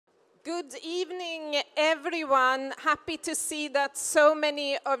Good evening, everyone. Happy to see that so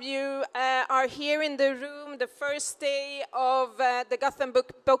many of you are here in the room. The first day of the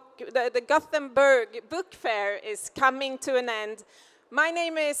Gothenburg Book Fair is coming to an end. My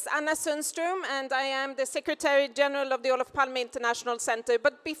name is Anna Sundström, and I am the Secretary General of the Olof Palme International Center.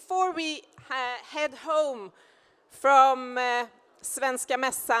 But before we head home from Svenska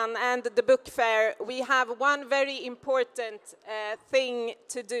mässan and the book fair, we have one very important thing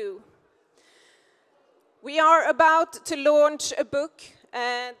to do. We are about to launch a book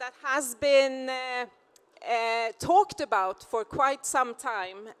that has been talked about for quite some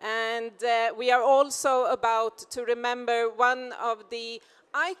time, and we are also about to remember one of the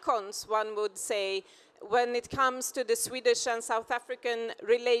icons, one would say, when it comes to the Swedish and South African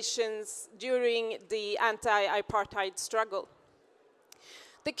relations during the anti-apartheid struggle.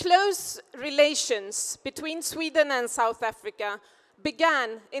 The close relations between Sweden and South Africa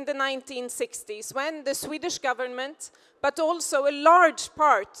began in the 1960s when the Swedish government, but also a large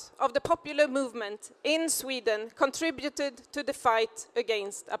part of the popular movement in Sweden, contributed to the fight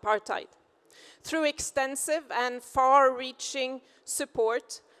against apartheid through extensive and far-reaching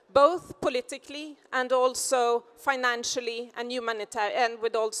support, both politically and also financially and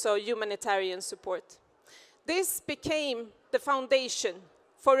with also humanitarian support. This became the foundation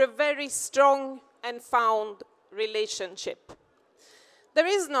for a very strong and found relationship. There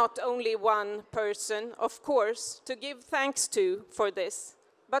is not only one person, of course, to give thanks to for this,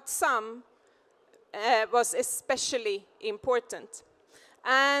 but some was especially important.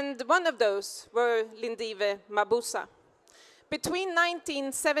 And one of those were Lindiwe Mabuza. Between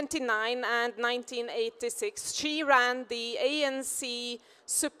 1979 and 1986, she ran the ANC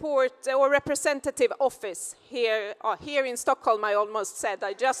support or representative office here in Stockholm, I almost said.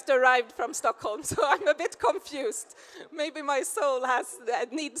 I just arrived from Stockholm, so I'm a bit confused. Maybe my soul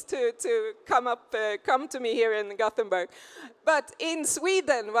needs to come to me here in Gothenburg. But in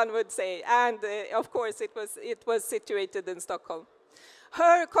Sweden, one would say, and of course it was situated in Stockholm.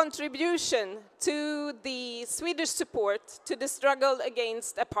 Her contribution to the Swedish support to the struggle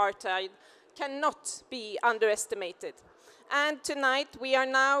against apartheid cannot be underestimated. And tonight we are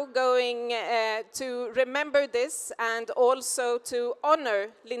now going to remember this and also to honor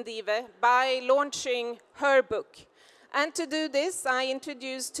Lindiwe by launching her book. And to do this, I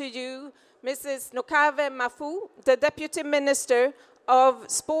introduce to you Mrs. Lindiwe Mabuza, the Deputy Minister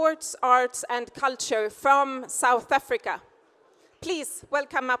of Sports, Arts and Culture from South Africa. Please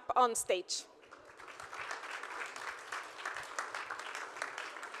welcome up on stage.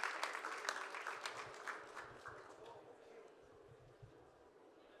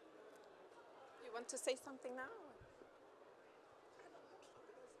 You want to say something now?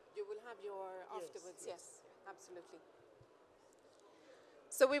 You will have your afterwards, yes, absolutely.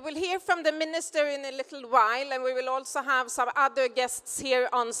 So we will hear from the minister in a little while, and we will also have some other guests here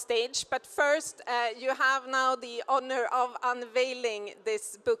on stage. But first, you have now the honor of unveiling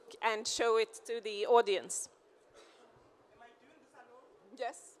this book and show it to the audience. Am I doing this alone?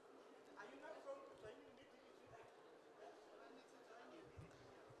 Yes. Are you not from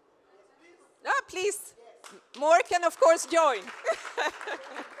Please. More can, of course, join.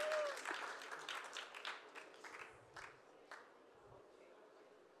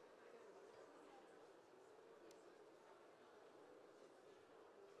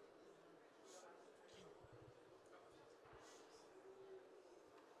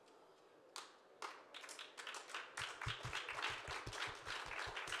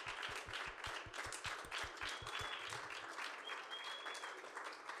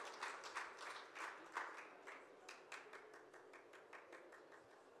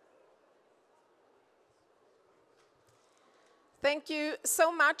 Thank you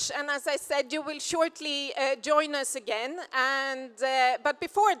so much, and as I said, you will shortly join us again. But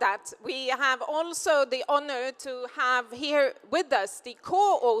before that, we have also the honor to have here with us the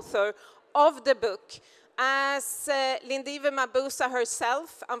co-author of the book, as Lindiwe Mabuza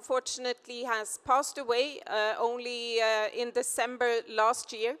herself, unfortunately, has passed away only in December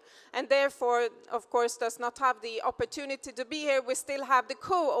last year, and therefore, of course, does not have the opportunity to be here. We still have the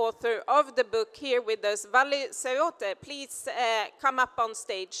co-author of the book here with us, Vali Seote. Please come up on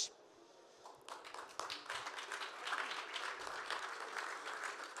stage.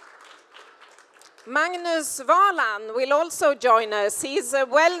 Magnus Valan will also join us. He's a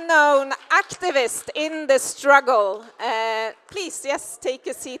well-known activist in the struggle. Please, yes, take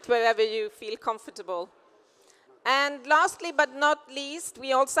a seat wherever you feel comfortable. And lastly but not least,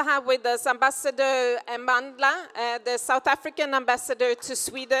 we also have with us Ambassador Mandla, the South African ambassador to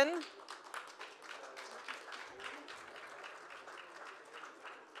Sweden.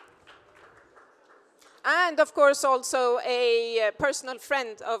 and of course also a personal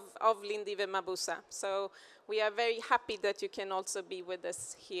friend of Lindiwe Mabuza. So we are very happy that you can also be with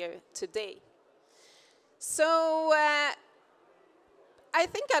us here today. So I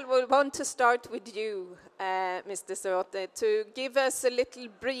think I will want to start with you, Mr. Sote, to give us a little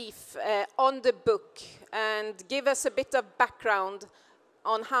brief on the book and give us a bit of background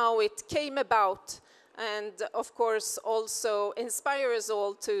on how it came about, and of course also inspire us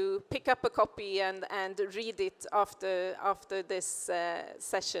all to pick up a copy and read it after this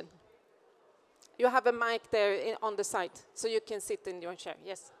session. You have a mic there on the side, so you can sit in your chair.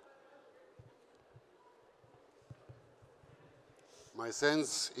 Yes. My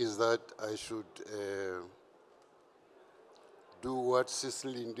sense is that I should do what Sister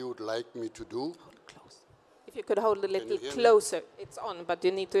Lindy would like me to do. Hold it close. If you could hold a little hear me? closer. It's on, but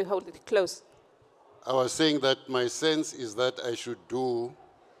you need to hold it close. I was saying that my sense is that I should do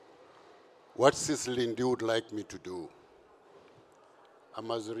what Sister Lindy would like me to do. I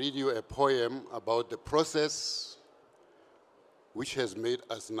must read you a poem about the process which has made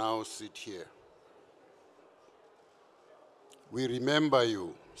us now sit here. We remember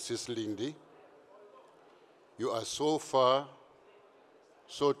you, Sis Lindy. You are so far,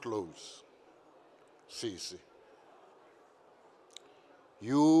 so close, Sisi.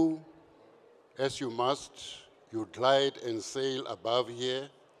 You, as you must, you glide and sail above here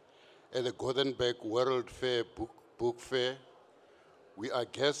at the Gothenburg World Fair Book Fair. We are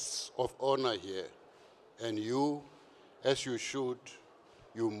guests of honor here, and you, as you should,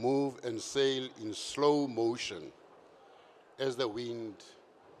 you move and sail in slow motion, as the wind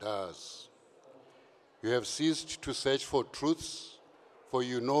does. You have ceased to search for truths, for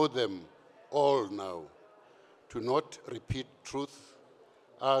you know them all now. To not repeat truth,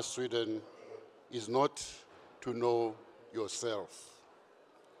 Sweden, is not to know yourself.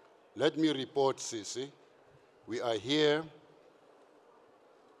 Let me report, Sisi, we are here.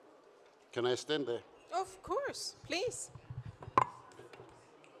 Can I stand there? Of course, please.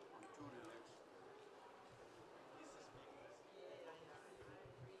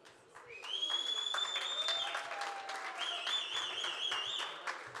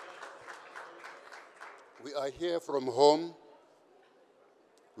 We are here from home.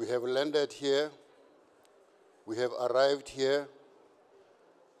 We have landed here. We have arrived here.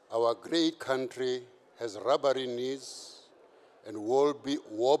 Our great country has rubbery knees and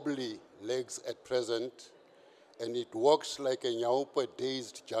wobbly legs at present, and it walks like a nyaupa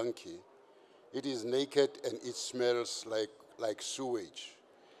dazed junkie. It is naked and it smells like sewage.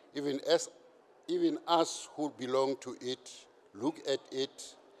 Even us who belong to it look at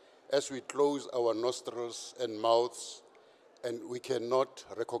it as we close our nostrils and mouths, and we cannot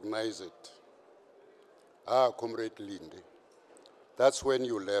recognize it. Comrade Lindy, that's when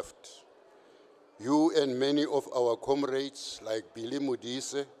you left. You and many of our comrades, like Billy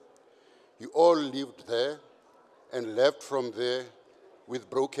Mudise, you all lived there and left from there with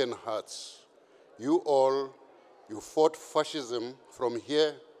broken hearts. You fought fascism from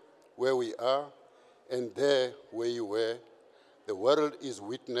here where we are and there where you were. The world is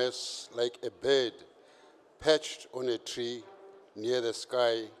witness like a bird perched on a tree near the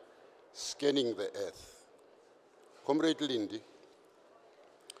sky, scanning the earth. Comrade Lindy,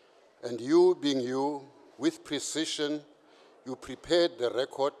 and you being you, with precision, you prepared the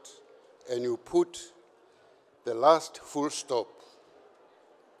record and you put the last full stop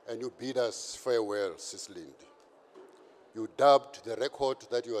and you bid us farewell, Sis Lindy. You dubbed the record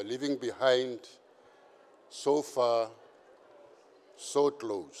that you are leaving behind so far, so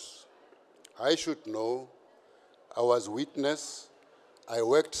close. I should know. I was witness. I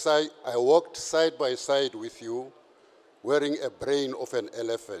walked side by side with you, wearing a brain of an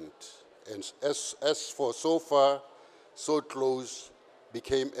elephant. And as for so far, so close,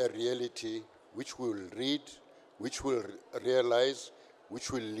 became a reality which we will read, which we'll realize,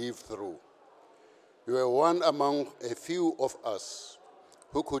 which we'll live through. You were one among a few of us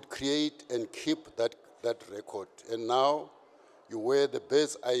who could create and keep that record. And now, you wear the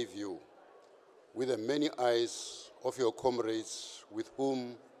bird's eye view with the many eyes of your comrades with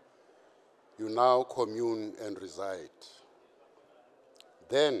whom you now commune and reside.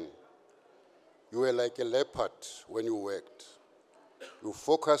 Then, you were like a leopard when you worked. You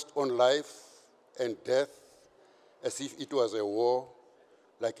focused on life and death as if it was a war,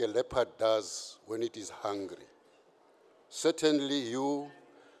 like a leopard does when it is hungry. Certainly you,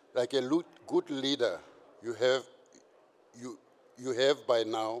 like a good leader, you have by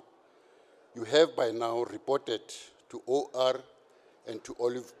now reported to OR and to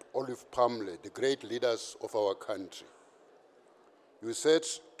Olive Palmer, the great leaders of our country. You said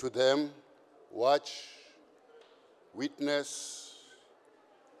to them, watch witness,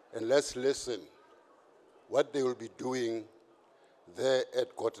 and let's listen what they will be doing there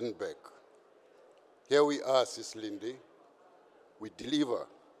at Gothenburg. Here we are, Sis Lindy. We deliver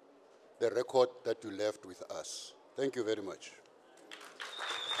the record that you left with us. Thank you very much.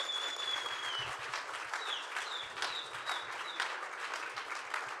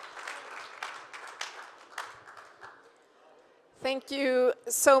 Thank you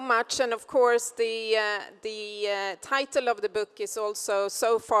so much, and of course the title of the book is also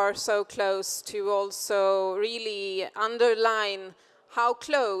So Far, So Close, to also really underline how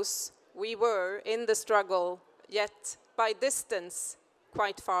close we were in the struggle, yet by distance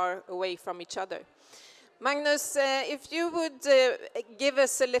quite far away from each other. Magnus, if you would give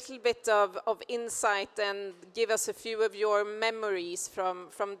us a little bit of insight and give us a few of your memories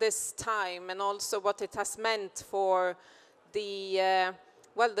from this time, and also what it has meant for the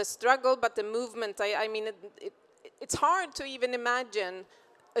struggle, but the movement. I mean, it's hard to even imagine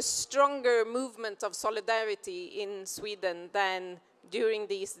a stronger movement of solidarity in Sweden than during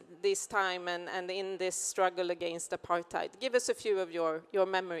this time and in this struggle against apartheid. Give us a few of your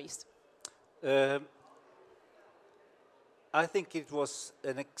memories. I think it was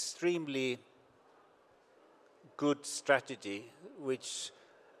an extremely good strategy, which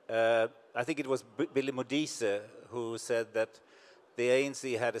I think it was Billy Mabuza who said that the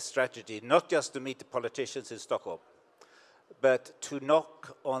ANC had a strategy not just to meet the politicians in Stockholm, but to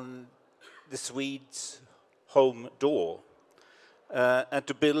knock on the Swedes' home door and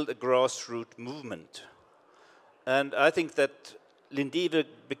to build a grassroots movement. And I think that Lindiwe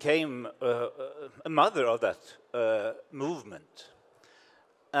became a mother of that movement.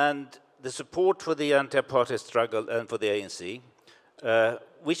 And the support for the anti-apartheid struggle and for the ANC,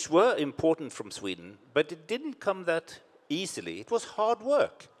 which were important from Sweden, but it didn't come that easily. It was hard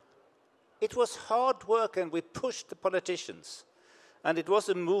work. It was hard work, and we pushed the politicians. And it was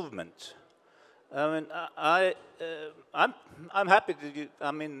a movement. I mean, I'm happy to be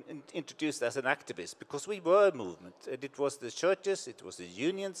introduced as an activist, because we were a movement. And it was the churches, it was the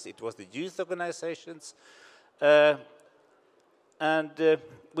unions, it was the youth organizations, and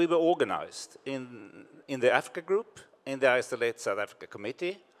we were organized in the Africa group, in the Isolate South Africa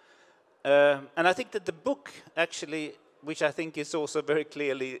Committee. And I think that the book, actually, which I think is also very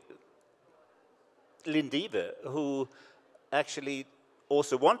clearly Lindiwe, who actually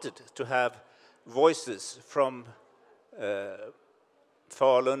also wanted to have voices from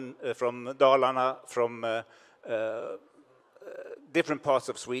Falun, from Dalarna, from different parts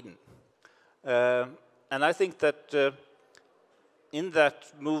of Sweden. And I think that in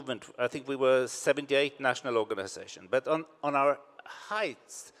that movement, I think we were 78 national organizations. But on our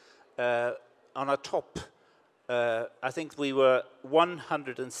heights, on our top, I think we were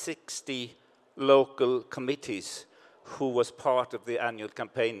 160 local committees who was part of the annual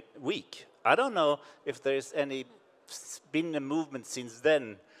campaign week. I don't know if there's been a movement since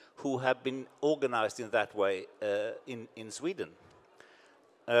then who have been organized in that way in Sweden.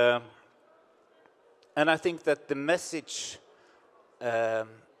 And I think that the message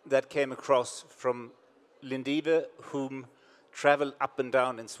that came across from Lindiwe, whom traveled up and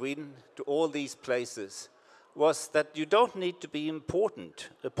down in Sweden to all these places, was that you don't need to be important,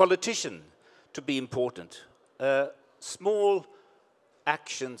 a politician to be important. Small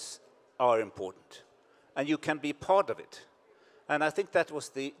actions are important, and you can be part of it. And I think that was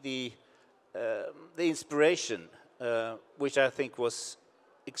the inspiration, which I think was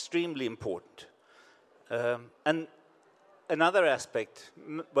extremely important. And another aspect,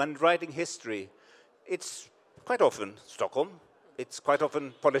 when writing history, it's quite often Stockholm, it's quite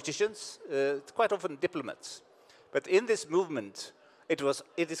often politicians, it's quite often diplomats. But in this movement, it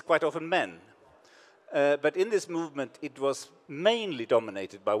is quite often men. But in this movement, it was mainly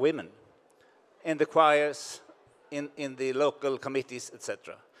dominated by women, in the choirs, in the local committees,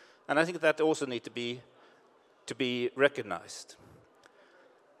 etc. And I think that also needs to be recognized.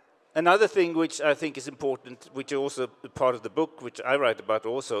 Another thing which I think is important, which is also part of the book, which I write about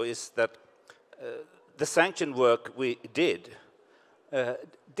also, is that the sanction work we did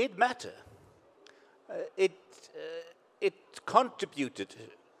matter. It contributed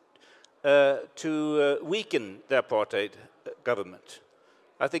to weaken the apartheid government.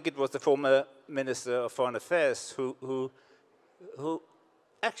 I think it was the former Minister of Foreign Affairs who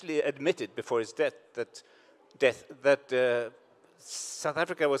actually admitted before his death that South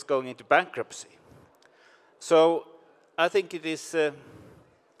Africa was going into bankruptcy. So I think it is the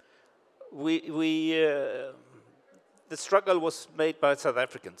struggle was made by South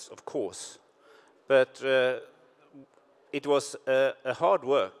Africans, of course, but it was a hard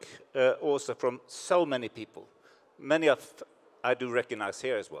work also from so many people, many of I do recognize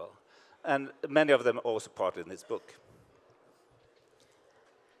here as well, and many of them are also part in this book.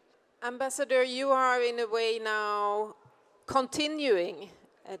 Ambassador, you are in a way now continuing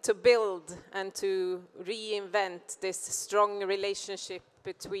to build and to reinvent this strong relationship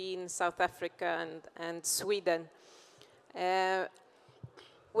between South Africa and Sweden,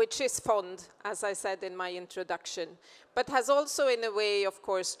 which is fond, as I said in my introduction, but has also in a way, of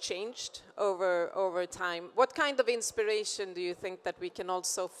course, changed over time. What kind of inspiration do you think that we can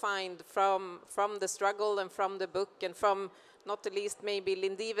also find from the struggle and from the book and from, not the least, maybe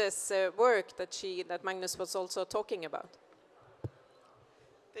Lindiwe's work that Magnus was also talking about?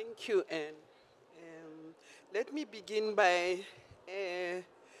 Thank you, Anne. Let me begin by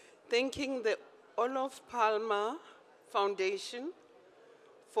thanking the Olof Palme Foundation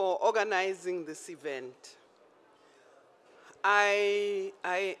for organizing this event. I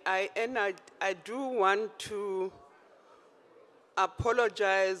do want to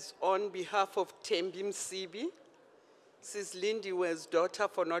apologize on behalf of Tembi Msibi, Sis Lindiwe's daughter,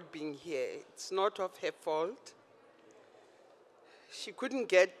 for not being here. It's not of her fault. She couldn't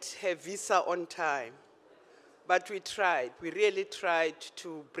get her visa on time, but we tried. We really tried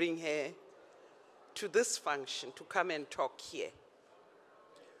to bring her to this function, to come and talk here.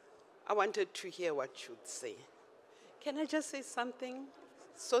 I wanted to hear what you'd say. Can I just say something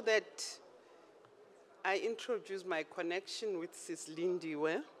so that I introduce my connection with Sis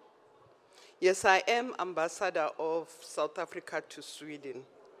Lindiwe? Yes, I am ambassador of South Africa to Sweden.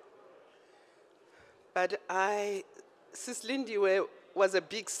 But Sis Lindiwe was a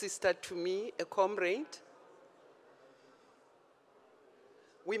big sister to me, a comrade.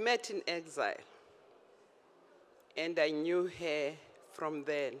 We met in exile, and I knew her from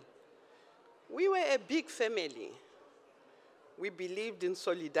then. We were a big family. We believed in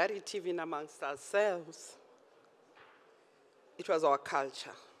solidarity even amongst ourselves. It was our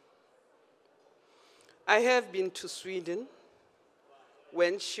culture. I have been to Sweden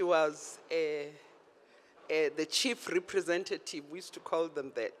when she was the chief representative, we used to call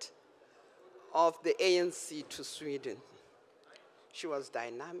them that, of the ANC to Sweden. She was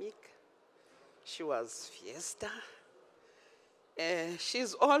dynamic. She was fiesta.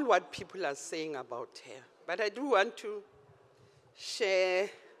 She's all what people are saying about her. But I do want to share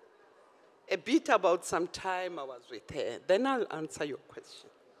a bit about some time I was with her. Then I'll answer your question.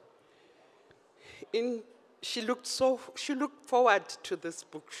 She looked forward to this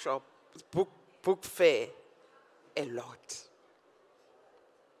book fair a lot.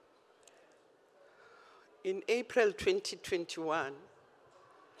 In April 2021,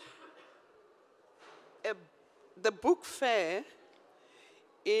 the book fair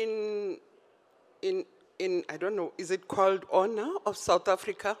in I don't know, is it called Honor of South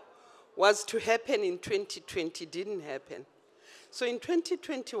Africa, was to happen in 2020, didn't happen. So in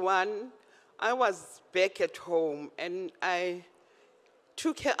 2021, I was back at home and I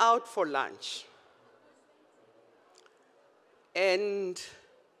took her out for lunch. And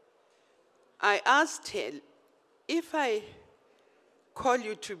I asked her, if I call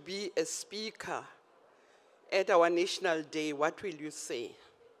you to be a speaker at our National Day, what will you say?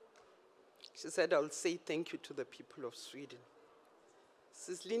 She said, I'll say thank you to the people of Sweden.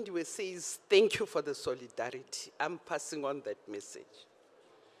 Sis Lindiwe says, thank you for the solidarity. I'm passing on that message.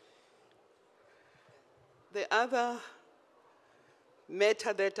 The other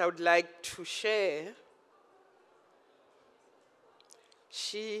matter that I would like to share,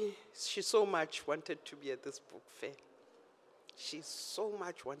 she so much wanted to be at this book fair. She so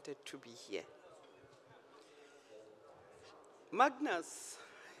much wanted to be here. Magnus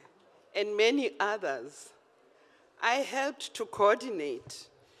and many others, I helped to coordinate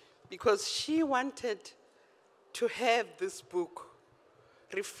because she wanted to have this book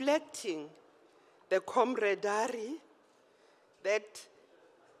reflecting the camaraderie that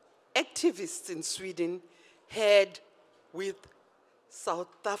activists in Sweden had with South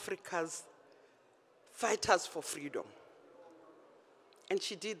Africa's fighters for freedom. And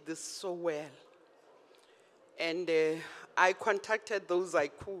she did this so well. And I contacted those I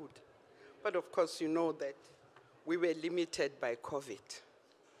could. But of course, you know that we were limited by COVID.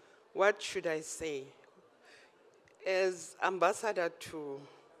 What should I say? As ambassador to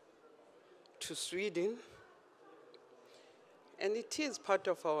Sweden, and it is part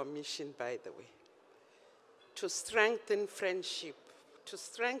of our mission, by the way, to strengthen friendship, to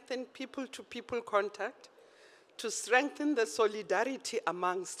strengthen people-to-people contact, to strengthen the solidarity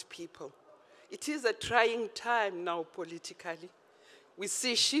amongst people. It is a trying time now politically. We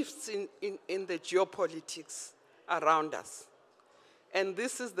see shifts in the geopolitics around us. And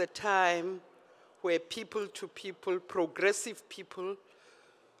this is the time where people to people, progressive people,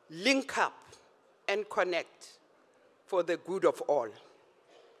 link up and connect for the good of all.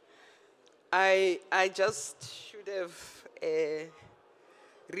 I just should have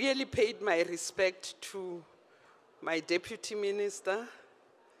really paid my respect to my deputy minister,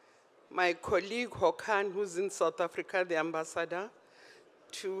 my colleague Hokan, who's in South Africa, the ambassador,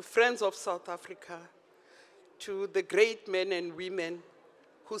 to Friends of South Africa, to the great men and women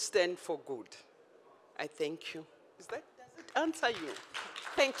who stand for good. I thank you. Does it answer you?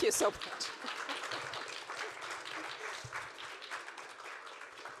 Thank you so much.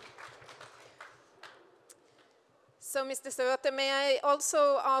 So, Mr. Stöd, may I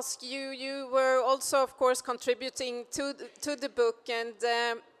also ask you, you were also, of course, contributing to the book, and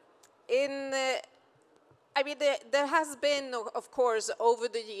I mean, there has been, of course, over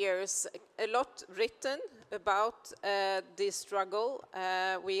the years, a lot written about this struggle.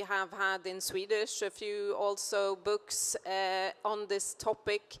 We have had in Swedish a few also books on this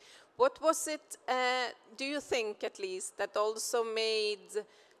topic. What was it, do you think at least, that also made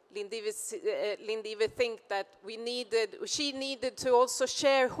Lindiwe think that she needed to also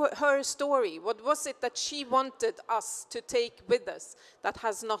share her story? What was it that she wanted us to take with us that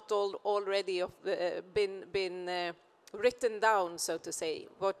has not already been written down, so to say?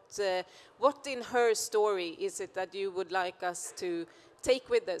 What in her story is it that you would like us to take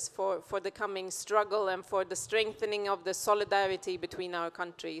with us for the coming struggle and for the strengthening of the solidarity between our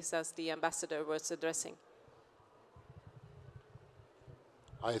countries, as the ambassador was addressing?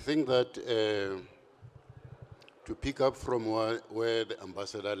 I think that to pick up from where the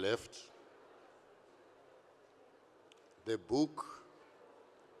ambassador left, the book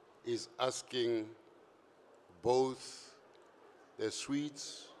is asking both the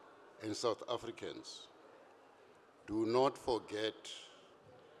Swedes and South Africans, do not forget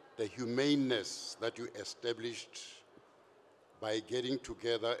the humaneness that you established by getting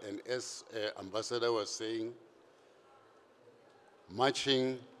together, and as ambassador was saying,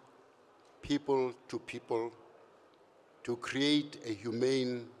 matching people to create a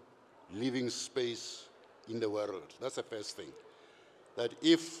humane living space in the world. That's the first thing. That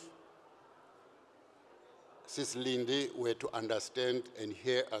if Sis Lindy were to understand and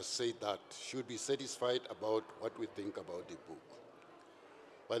hear us say that, she would be satisfied about what we think about the book.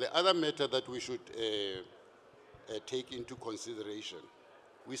 But the other matter that we should take into consideration,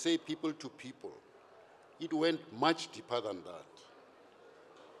 we say people to people. It went much deeper than that.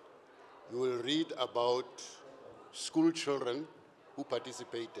 You will read about school children who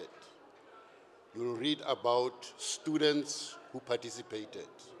participated. You will read about students who participated.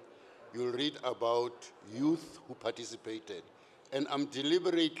 You will read about youth who participated. And I'm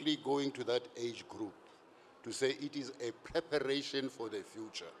deliberately going to that age group to say it is a preparation for the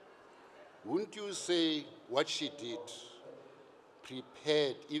future. Wouldn't you say what she did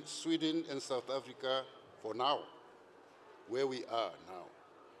prepared Sweden and South Africa for now, where we are now?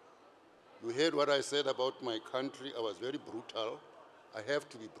 You heard what I said about my country. I was very brutal. I have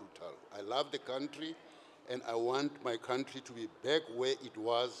to be brutal. I love the country, and I want my country to be back where it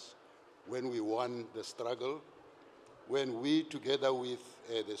was when we won the struggle, when we, together with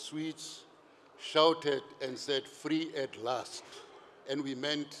the Swedes, shouted and said, "Free at last." And we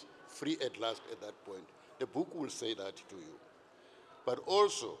meant free at last at that point. The book will say that to you. But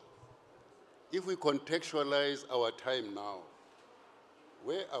also, if we contextualize our time now,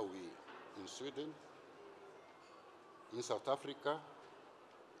 where are we? In Sweden, in South Africa,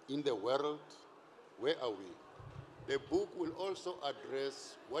 in the world, where are we? The book will also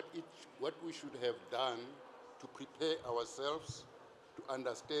address what we should have done to prepare ourselves to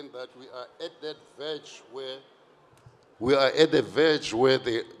understand that we are at that verge where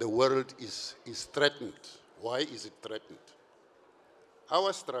the world is threatened. Why is it threatened?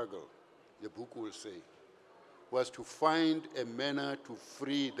 Our struggle, the book will say, was to find a manner to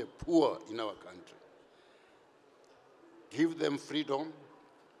free the poor in our country. Give them freedom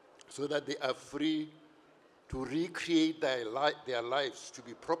so that they are free to recreate their lives, to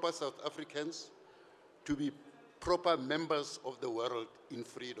be proper South Africans, to be proper members of the world in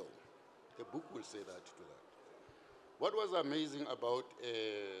freedom. The book will say that to that. What was amazing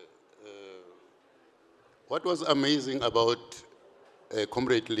about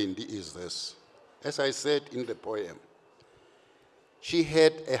Comrade Lindy is this. As I said in the poem, she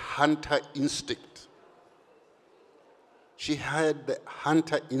had a hunter instinct. She had the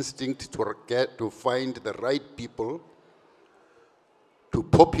hunter instinct to find the right people to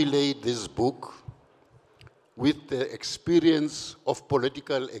populate this book with the experience of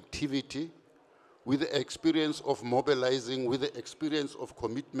political activity, with the experience of mobilizing, with the experience of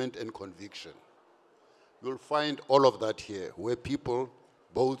commitment and conviction. you'll find all of that here, where people,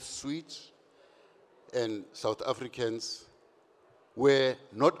 both Swedes and South Africans, were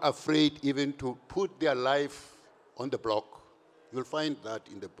not afraid even to put their life on the block. You'll find that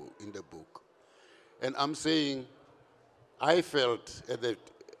in the book. And I'm saying, I felt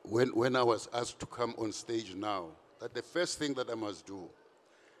when I was asked to come on stage now, that the first thing that I must do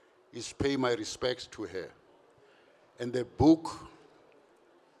is pay my respects to her. And the book,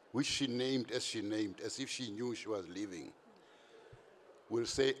 which she named, as if she knew she was leaving, will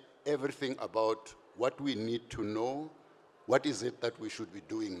say everything about what we need to know, what is it that we should be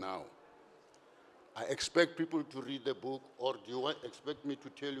doing now. I expect people to read the book, or do you expect me to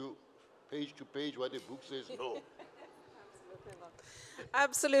tell you page to page what the book says? No. Absolutely not.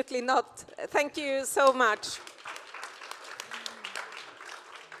 Absolutely not. Thank you so much.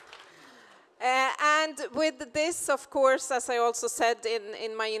 And with this, of course, as I also said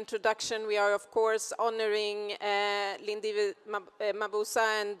in my introduction, we are, of course, honoring Lindiwe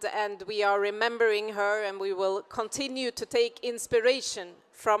Mabuza, and we are remembering her, and we will continue to take inspiration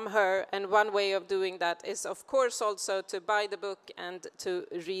from her. And one way of doing that is, of course, also to buy the book and to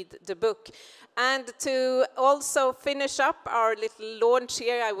read the book. And to also finish up our little launch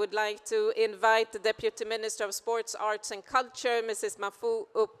here, I would like to invite the Deputy Minister of Sports, Arts and Culture, Mrs. Mafu,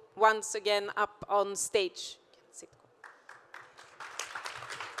 once again up on stage.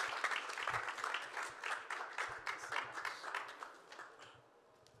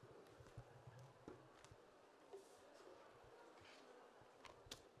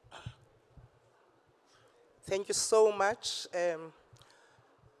 Thank you so much,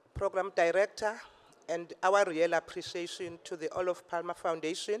 Program Director, and our real appreciation to the Olof Palme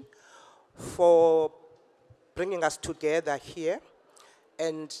Foundation for bringing us together here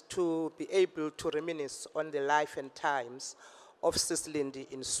and to be able to reminisce on the life and times of Sis Lindy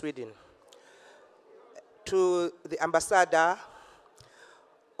in Sweden. To the ambassador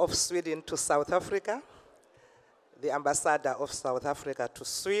of Sweden to South Africa, the ambassador of South Africa to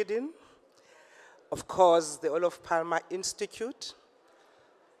Sweden, of course, the Olof Palme Institute,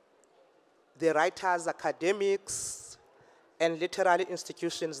 the writers, academics, and literary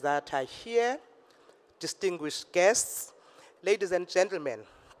institutions that are here, distinguished guests, ladies and gentlemen.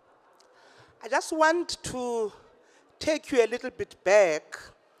 I just want to take you a little bit back.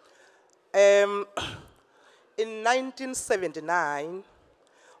 In 1979,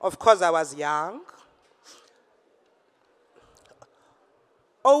 of course, I was young.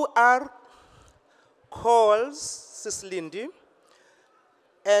 OR calls Sis Lindy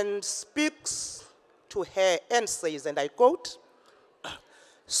and speaks to her and says, and I quote,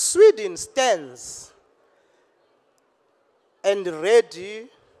 "Sweden stands and ready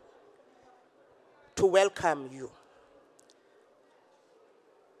to welcome you.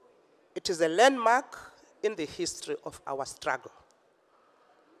 It is a landmark in the history of our struggle.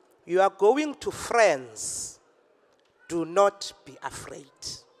 You are going to France. Do not be afraid."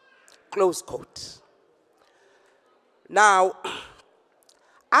 Close quote. Now,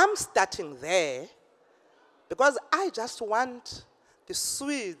 I'm starting there because I just want the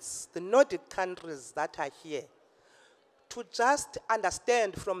Swedes, the Nordic countries that are here, to just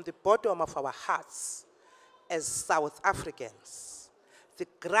understand from the bottom of our hearts as South Africans the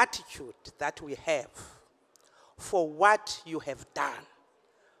gratitude that we have for what you have done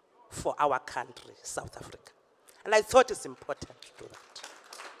for our country, South Africa. And I thought it's important to do that.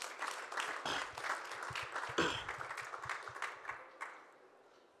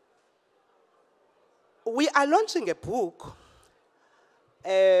 We are launching a book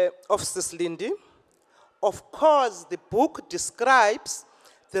of Sis Lindy. Of course, the book describes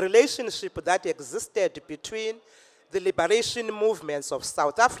the relationship that existed between the liberation movements of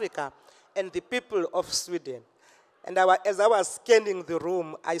South Africa and the people of Sweden. And as I was scanning the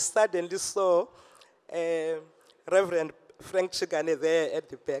room, I suddenly saw Reverend Frank Chigane there at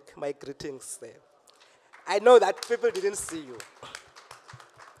the back. My greetings there. I know that people didn't see you.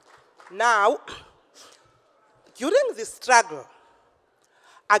 Now, during the struggle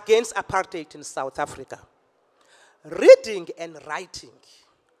against apartheid in South Africa, reading and writing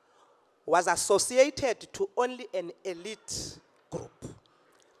was associated to only an elite group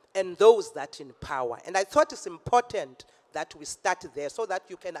and those that in power. And I thought it's important that we start there so that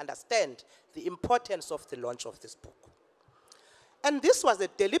you can understand the importance of the launch of this book. And this was a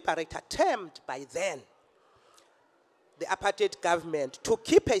deliberate attempt by then, the apartheid government, to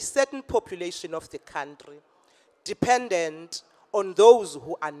keep a certain population of the country dependent on those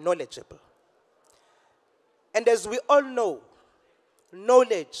who are knowledgeable. And as we all know,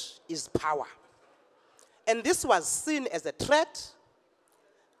 knowledge is power. And this was seen as a threat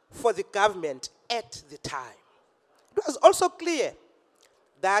for the government at the time. It was also clear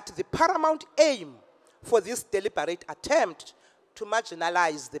that the paramount aim for this deliberate attempt to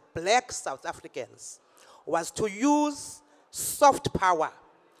marginalize the black South Africans was to use soft power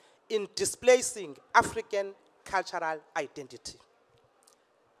in displacing African cultural identity.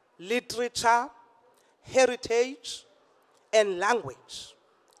 Literature, heritage, and language,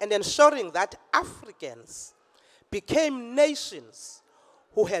 and ensuring that Africans became nations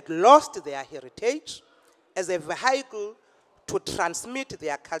who had lost their heritage as a vehicle to transmit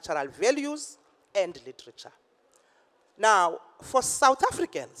their cultural values and literature. Now, for South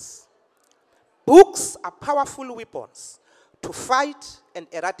Africans, books are powerful weapons to fight and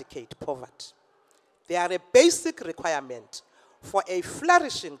eradicate poverty. They are a basic requirement for a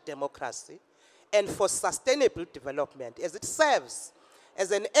flourishing democracy and for sustainable development, as it serves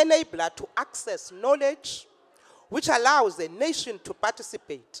as an enabler to access knowledge, which allows a nation to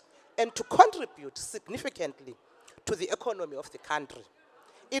participate and to contribute significantly to the economy of the country.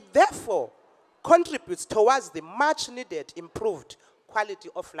 It therefore contributes towards the much needed improved quality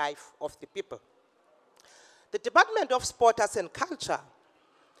of life of the people. The Department of Sport, Arts and Culture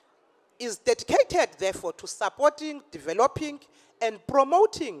is dedicated, therefore, to supporting, developing, and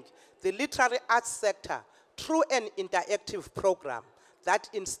promoting the literary arts sector through an interactive program that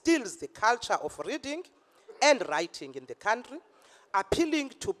instills the culture of reading and writing in the country, appealing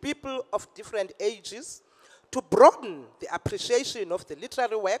to people of different ages to broaden the appreciation of the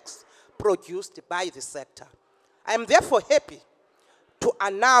literary works produced by the sector. I am therefore happy to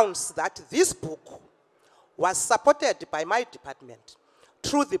announce that this book was supported by my department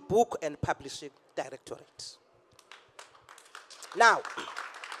through the Book and Publishing Directorate. Now,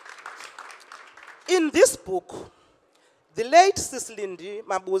 in this book, the late Lindiwe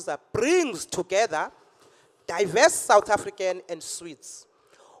Mabuza brings together diverse South African and Swedes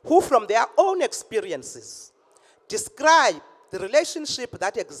who, from their own experiences, describe the relationship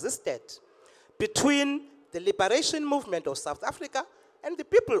that existed between the liberation movement of South Africa and the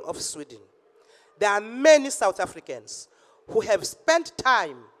people of Sweden. There are many South Africans who have spent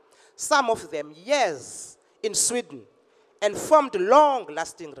time, some of them years, in Sweden and formed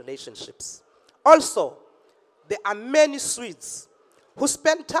long-lasting relationships. Also, there are many Swedes who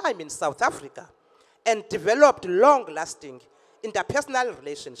spent time in South Africa and developed long-lasting interpersonal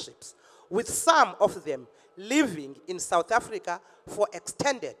relationships, with some of them living in South Africa for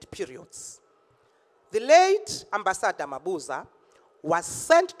extended periods. The late Ambassador Mabuza was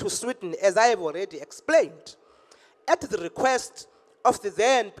sent to Sweden, as I have already explained, at the request of the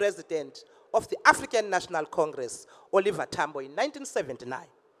then president of the African National Congress, Oliver Tambo, in 1979.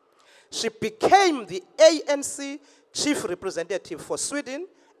 She became the ANC chief representative for Sweden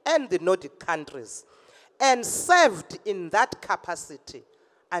and the Nordic countries, and served in that capacity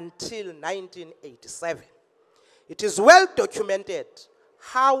until 1987. It is well documented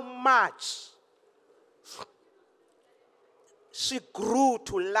how much she grew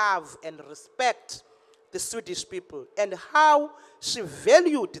to love and respect the Swedish people, and how she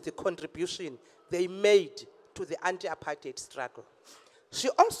valued the contribution they made to the anti-apartheid struggle. She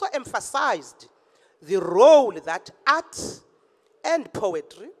also emphasized the role that art and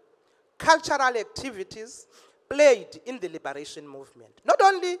poetry, cultural activities, played in the liberation movement, not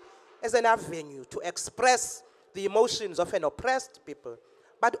only as an avenue to express the emotions of an oppressed people,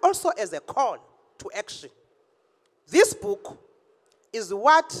 but also as a call to action. This book is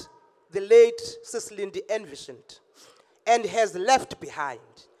what the late Lindiwe envisioned and has left behind: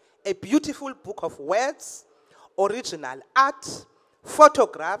 a beautiful book of words, original art,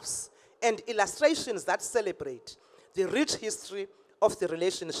 photographs, and illustrations that celebrate the rich history of the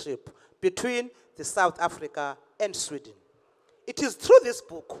relationship between the South Africa and Sweden. It is through this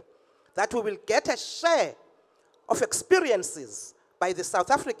book that we will get a share of experiences by the South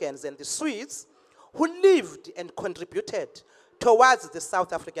Africans and the Swedes who lived and contributed towards the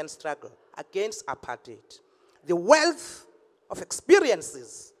South African struggle against apartheid. The wealth of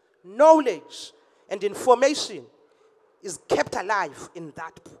experiences, knowledge, and information is kept alive in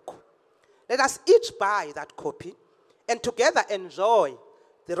that book. Let us each buy that copy and together enjoy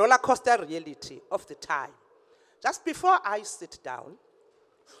the roller coaster reality of the time. Just before I sit down,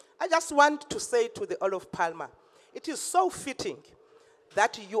 I just want to say to the Olof Palme, it is so fitting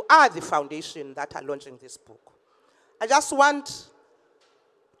that you are the foundation that are launching this book. I just want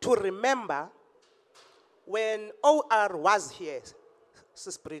to remember when OR was here,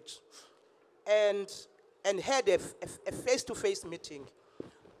 Sisbridge, and had a face-to-face meeting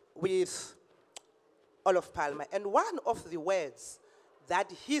with Olof Palme. And one of the words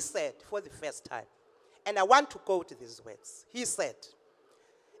that he said for the first time, and I want to quote these words. He said,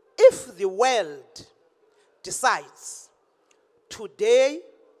 "If if the world decides today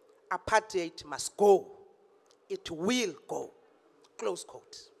apartheid must go, it will go, close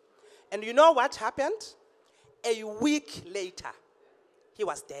quote. And you know what happened? A week later, he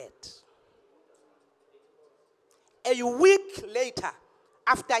was dead. A week later,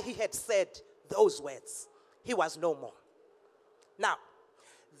 after he had said those words, he was no more. Now,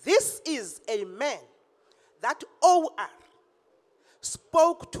 this is a man that OR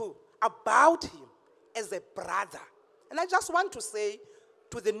spoke to about him as a brother. And I just want to say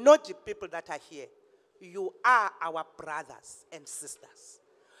to the Nordic people that are here, you are our brothers and sisters.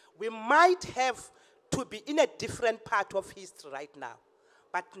 We might have to be in a different part of history right now,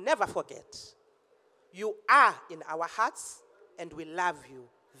 but never forget, you are in our hearts and we love you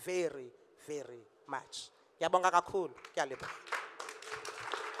very, very much. Ngiyabonga kakhulu. Ngiyalibonga.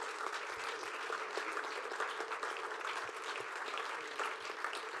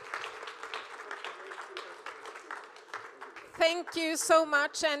 Thank you so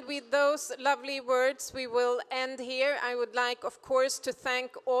much, and with those lovely words we will end here. I would like, of course, to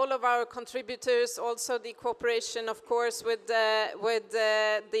thank all of our contributors, also the cooperation, of course, with the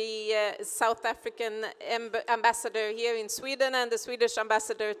South African ambassador here in Sweden and the Swedish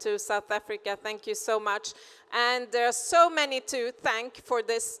ambassador to South Africa. Thank you so much. And there are so many to thank for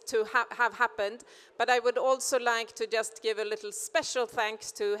this to have happened, but I would also like to just give a little special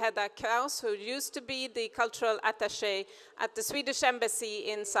thanks to Hedda Kraus, who used to be the cultural attaché at the Swedish embassy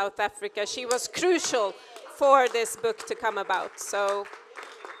in South Africa. She was crucial for this book to come about, so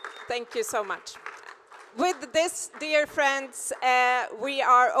thank you so much. With this, dear friends, we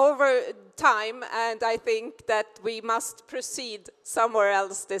are over time, and I think that we must proceed somewhere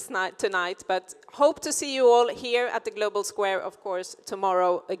else tonight, but hope to see you all here at the Global Square, of course,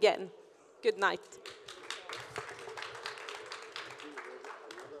 tomorrow again. Good night.